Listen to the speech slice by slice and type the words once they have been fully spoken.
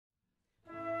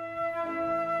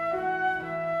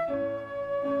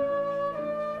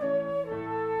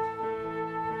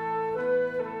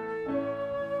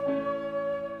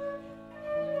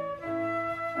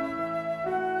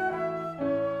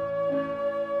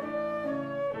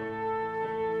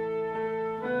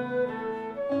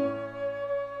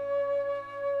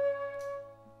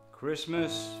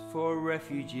Christmas for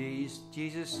refugees,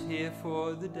 Jesus here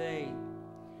for the day.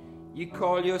 You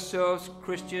call yourselves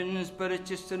Christians, but it's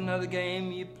just another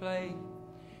game you play.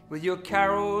 With your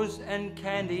carols and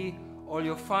candy, all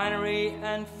your finery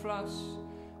and fuss,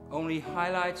 only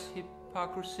highlights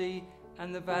hypocrisy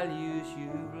and the values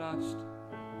you've lost.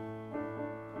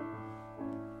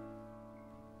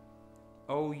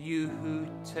 Oh, you who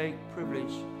take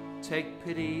privilege, take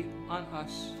pity on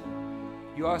us.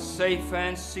 You are safe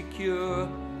and secure,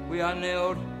 we are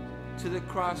nailed to the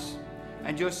cross.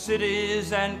 And your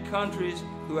cities and countries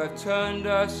who have turned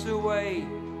us away,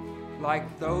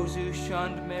 like those who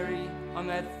shunned Mary on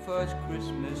that first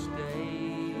Christmas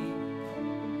day.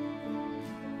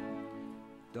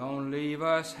 Don't leave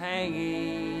us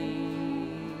hanging,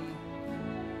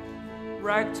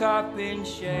 racked up in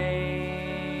shame.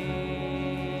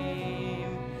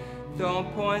 Don't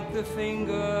point the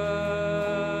finger,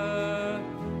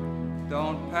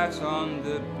 don't pass on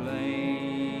the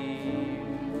blame.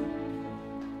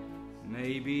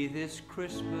 Maybe this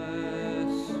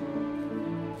Christmas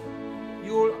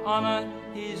you'll honor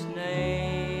his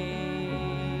name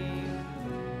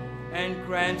and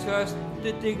grant us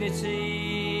the dignity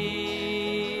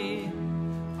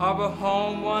of a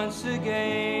home once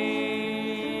again.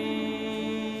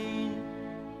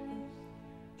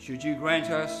 Should you grant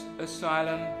us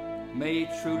asylum, may it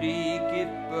truly give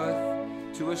birth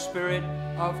to a spirit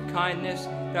of kindness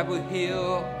that will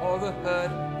heal all the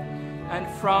hurt. And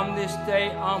from this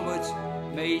day onwards,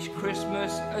 may each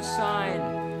Christmas assign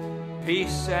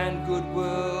peace and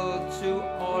goodwill to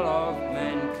all of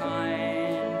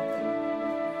mankind.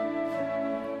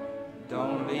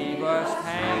 Don't leave us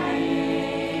hanging,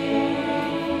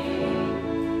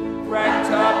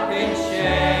 wrapped up in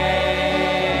shame.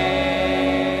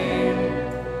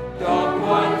 Don't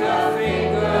point the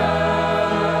finger,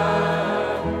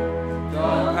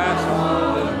 don't pass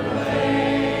on the blame.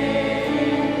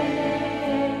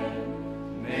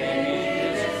 Maybe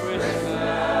this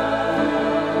Christmas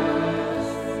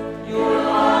you'll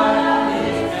honor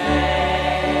his name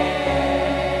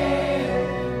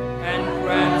and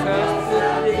grant us the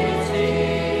dignity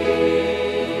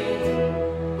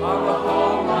of a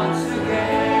home once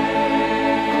again.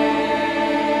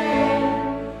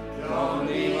 Don't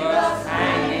leave us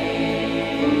hanging,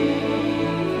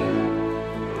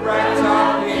 wrapped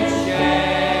up in shame.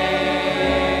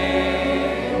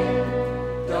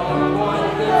 Don't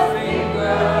point the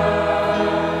finger,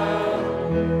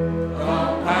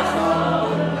 don't pass on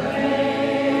the blame.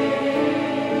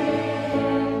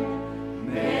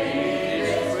 Maybe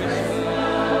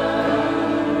this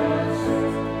Christmas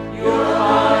you'll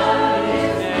honor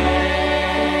his name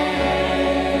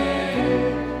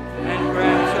and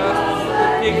grant us the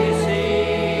dignity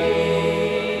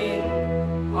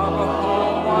of a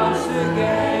home once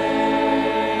again.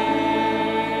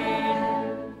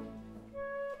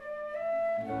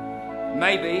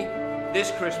 Maybe this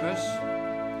Christmas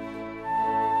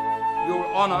you'll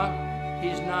honor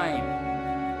his name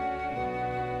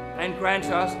and grant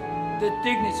us the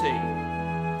dignity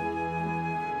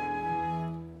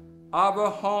of a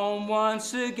home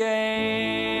once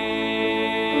again.